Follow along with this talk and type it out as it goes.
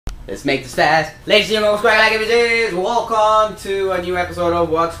Let's make this fast. Ladies and gentlemen, what's Crakalaking, bitches? Welcome to a new episode of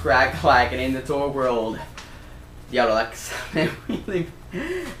What's Crakalaking in the tour world. Diablo, that's really...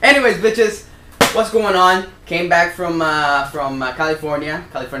 Anyways, bitches, what's going on? Came back from California.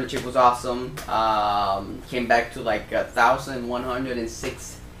 California trip was awesome. Came back to like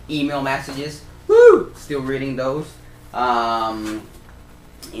 1,106 email messages. Woo! Still reading those. What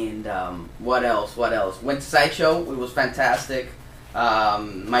else? Went to Sideshow. It was fantastic.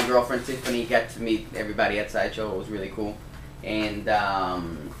 My girlfriend Tiffany got to meet everybody at Sideshow. It was really cool. And saw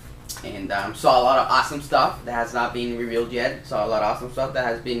a lot of awesome stuff that has not been revealed yet. Saw a lot of awesome stuff that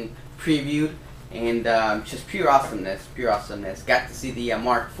has been previewed. And just pure awesomeness. Got to see the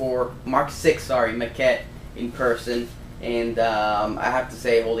Mark 6 maquette in person. And I have to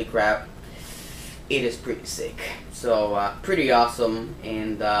say, holy crap, it is pretty sick. So pretty awesome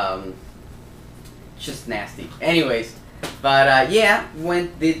and just nasty. Anyways, but yeah,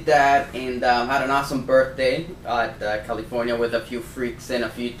 did that and had an awesome birthday at California with a few freaks and a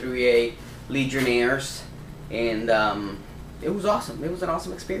few 3A Legionnaires, and it was awesome. It was an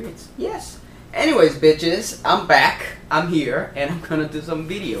awesome experience. Yes. Anyways, bitches, I'm back. I'm here, and I'm gonna do some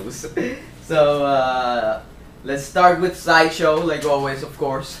videos. So let's start with Sideshow, like always, of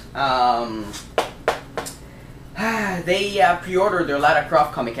course. They pre-ordered their Lara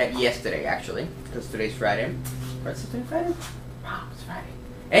Croft comic yesterday, actually, because today's Friday. What's today, Friday? Wow, it's Friday.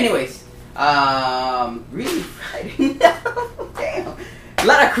 Anyways, really Friday? Damn.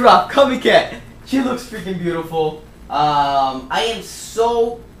 Lara Croft comic. She looks freaking beautiful. I am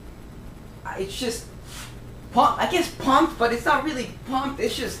so... It's just... I guess pumped, but it's not really pumped.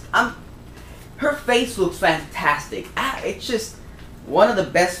 It's just... Her face looks fantastic. It's just... one of the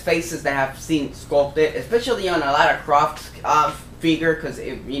best faces that I've seen sculpted, especially on a Lara Croft figure, because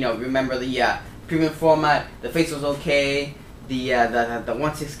remember the premium format, the face was okay, the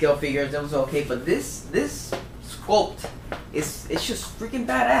 1/6 scale figures, that was okay, but this sculpt it's just freaking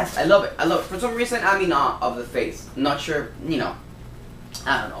badass. I love it. For some reason, I'm in awe of the face. Not sure, I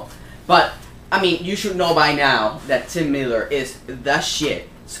don't know, but I mean, you should know by now that Tim Miller is the shit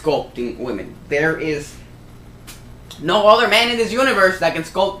sculpting women. There is no other man in this universe that can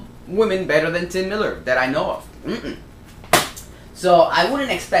sculpt women better than Tim Miller that I know of. So I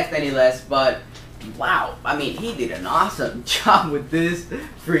wouldn't expect any less, but wow, I mean, he did an awesome job with this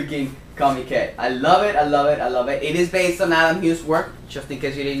freaking comic. I love it. It is based on Adam Hughes' work, just in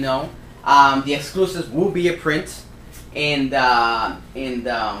case you didn't know. The exclusives will be a print, and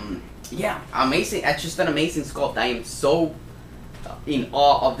yeah, amazing. It's just an amazing sculpt. I am so in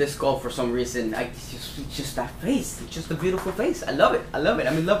awe of this sculpt for some reason. It's just that face. It's just a beautiful face. I love it.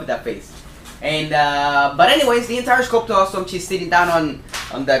 I'm in love with that face. And but anyways, the entire sculpt is awesome. She's sitting down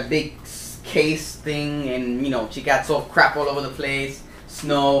on that big case thing, and she got so crap all over the place.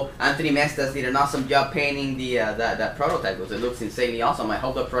 Snow. Anthony Mestas did an awesome job painting that prototype. It looks insanely awesome. I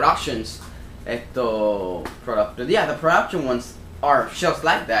hope the productions, the production ones are just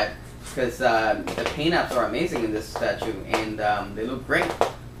like that. Because the paint apps are amazing in this statue, and they look great.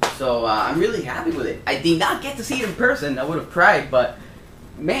 So I'm really happy with it. I did not get to see it in person. I would have cried, but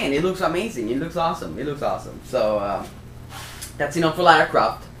man, it looks amazing. It looks awesome. So that's enough for Lara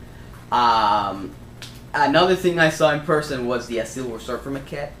Croft. Another thing I saw in person was the Silver Surfer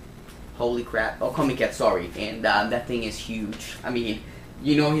maquette. Holy crap! Oh, comic, sorry. And that thing is huge. I mean,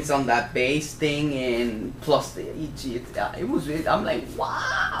 he's on that base thing, and plus I'm like,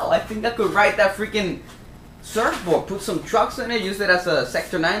 wow, I think I could ride that freaking surfboard, put some trucks in it, use it as a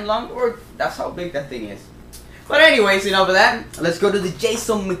Sector 9 longboard. That's how big that thing is. But anyways, enough of that. Let's go to the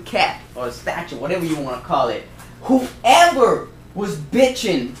Jason maquette, or statue, whatever you want to call it. Whoever was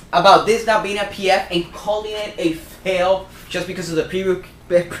bitching about this not being a PF and calling it a fail just because of the preview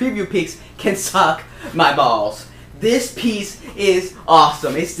pics can suck my balls. This piece is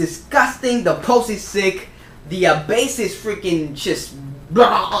awesome. It's disgusting. The pose is sick. The base is freaking just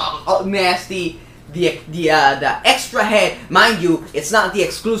nasty. The extra head, mind you, it's not the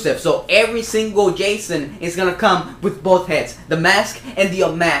exclusive. So every single Jason is gonna come with both heads, the mask and the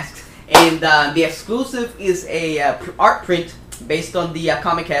unmasked. And the exclusive is a art print based on the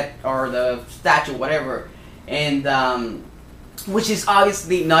comic head or the statue, whatever. And which is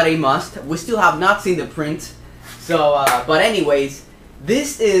obviously not a must. We still have not seen the print. So, but anyways,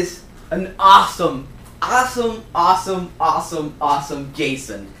 this is an awesome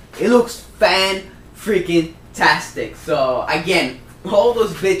Jason. It looks fan-freaking-tastic. So, again, all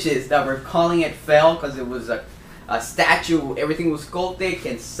those bitches that were calling it fail because it was a statue, everything was sculpted,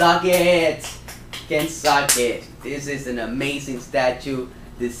 can suck it. This is an amazing statue.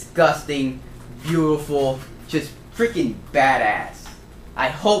 Disgusting, beautiful, just freaking badass. I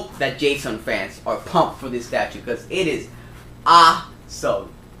hope that Jason fans are pumped for this statue because it is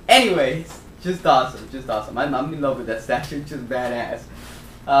awesome. Anyways, just awesome, just awesome. I'm in love with that statue, it's just badass.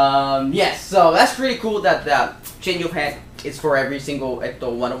 Yes, so that's pretty cool that the change of head is for every single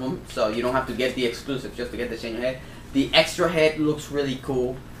one of them. So you don't have to get the exclusive just to get the change of head. The extra head looks really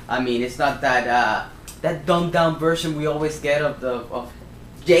cool. I mean, it's not that that dumbed down version we always get of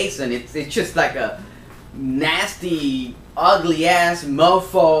Jason. It's just like a nasty, ugly ass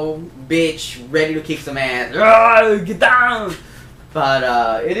mofo bitch ready to kick some ass. Get down!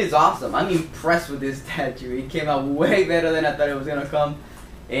 But it is awesome. I'm impressed with this statue. It came out way better than I thought it was gonna come.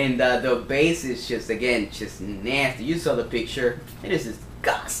 And the base is just, again, just nasty. You saw the picture. It is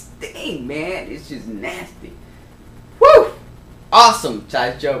disgusting, man. It's just nasty. Woo! Awesome,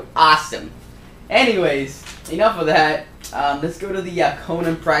 Joe. Awesome. Anyways, enough of that. Let's go to the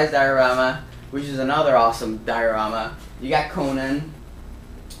Conan prize diorama, which is another awesome diorama. You got Conan,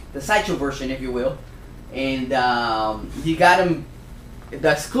 the sideshow version, if you will. And you got him.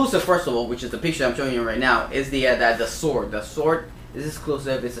 The exclusive, first of all, which is the picture I'm showing you right now, is the sword. The sword is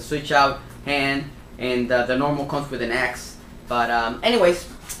exclusive. It's a switch out hand, and the normal comes with an axe. But anyways,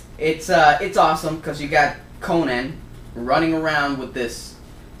 it's awesome because you got Conan running around with this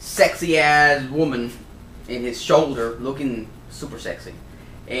sexy ass woman in his shoulder, looking super sexy,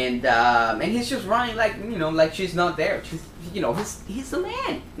 and he's just running like, you know, like she's not there. She's, you know, he's a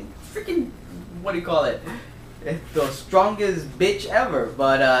man. Freaking, what do you call it? The strongest bitch ever.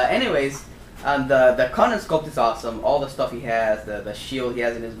 But anyways, the Conan sculpt is awesome. All the stuff he has, the shield he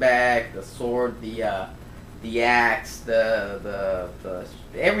has in his back, the sword, the axe, the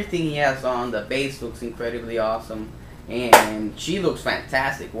everything he has on. The base looks incredibly awesome, and she looks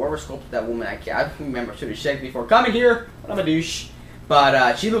fantastic. Whoever sculpted that woman, I don't remember. I should have checked before coming here. I'm a douche.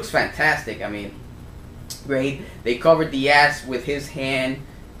 But she looks fantastic. I mean, great. They covered the ass with his hand,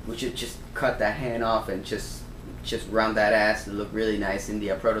 which is just cut that hand off and just round that ass to look really nice in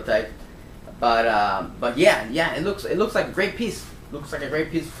the prototype. But yeah, it looks like a great piece. Looks like a great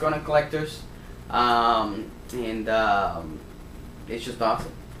piece for Conan collectors. It's just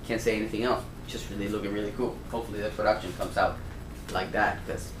awesome. Can't say anything else. Just really looking really cool. Hopefully the production comes out like that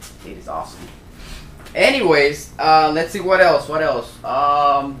because it is awesome. Anyways, let's see what else. The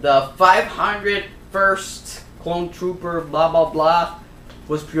 501st Clone Trooper blah blah blah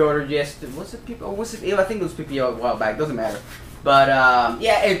was pre-ordered yesterday. Was it people? Was it? I think it was PPO a while back. Doesn't matter. But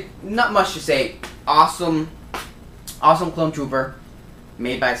yeah, not much to say. Awesome Clone Trooper,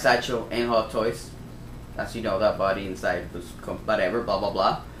 made by Sideshow and Hot Toys. As you know, that body inside was whatever, blah blah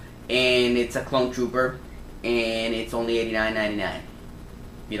blah. And it's a Clone Trooper, and it's only $89.99.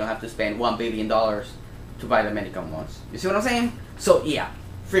 You don't have to spend $1 billion to buy the Medicom ones. You see what I'm saying? So yeah,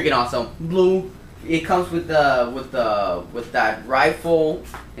 freaking awesome. Blue. It comes with that rifle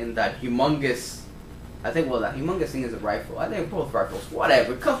and that humongous. I think, well, that humongous thing is a rifle. I think both rifles.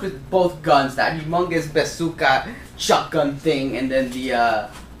 Whatever. It comes with both guns. That humongous bazooka shotgun thing, and then the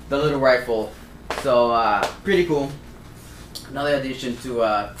little rifle. So pretty cool. Another addition to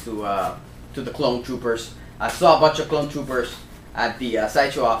the Clone Troopers. I saw a bunch of Clone Troopers at the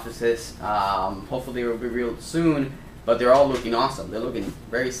Sideshow offices. Hopefully, it will be revealed soon. But they're all looking awesome. They're looking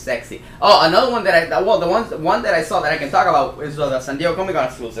very sexy. Oh, another one that the one that I saw that I can talk about is the San Diego Comic Con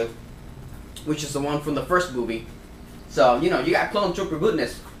exclusive, which is the one from the first movie. So you know, you got Clone Trooper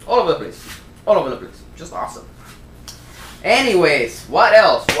goodness all over the place, just awesome. Anyways, what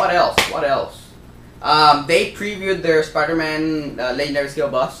else? They previewed their Spider-Man Legendary Scale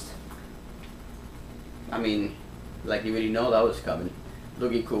bust. I mean, like you already know that was coming.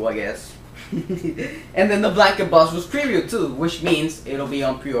 Looking cool, I guess. And then the blanket bust was previewed too, which means it'll be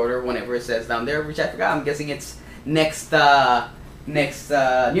on pre-order whenever it says down there, which I forgot. I'm guessing it's next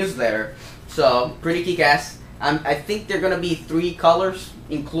newsletter. So pretty kick-ass. I think they're gonna be 3 colors,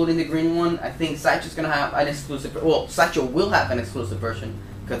 including the green one. I think Sideshow's gonna have an exclusive. Well, Sideshow will have an exclusive version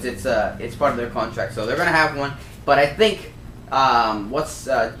because it's part of their contract. So they're gonna have one. But I think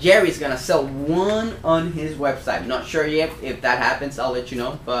Jerry's gonna sell one on his website. Not sure yet. If that happens, I'll let you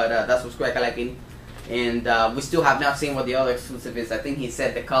know. But that's what's Crakalaking. And we still have not seen what the other exclusive is. I think he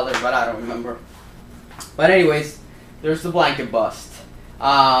said the color, but I don't remember. But anyways, there's the blanket bust.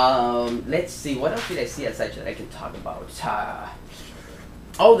 Let's see. What else did I see at Sideshow that I can talk about?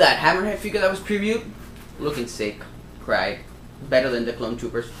 Oh, that Hammerhead figure that was previewed. Looking sick. Cried. Better than the Clone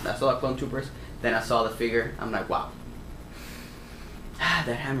Troopers. I saw the Clone Troopers. Then I saw the figure. I'm like, wow.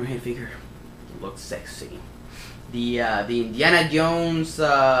 That Hammerhead figure looks sexy. The Indiana Jones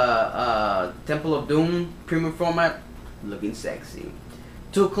Temple of Doom premium format looking sexy.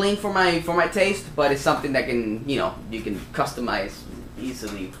 Too clean for my taste, but it's something that can, you know, you can customize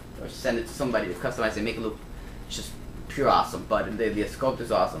easily, or send it to somebody to customize and make it look just pure awesome. But the sculpt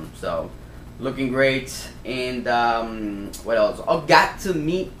is awesome, so looking great. And what else? I got to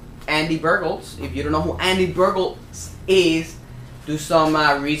meet Andy Burgles. If you don't know who Andy Burgles is, do some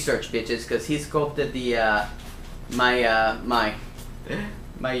research, bitches, because he sculpted the my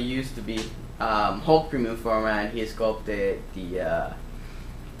used to be Hulk premium format. And he sculpted the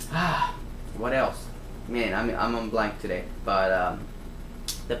what else? Man, I'm on blank today, but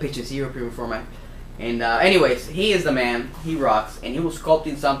the Pitch Zero premium format. And anyways, he is the man. He rocks, and he was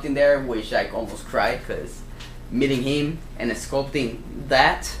sculpting something there, which I almost cried, because meeting him and sculpting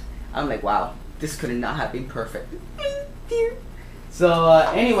that, I'm like, wow, this could not have been perfect. So,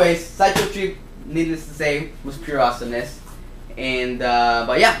 anyways, Sideshow trip, needless to say, was pure awesomeness. And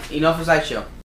but yeah, enough for Sideshow.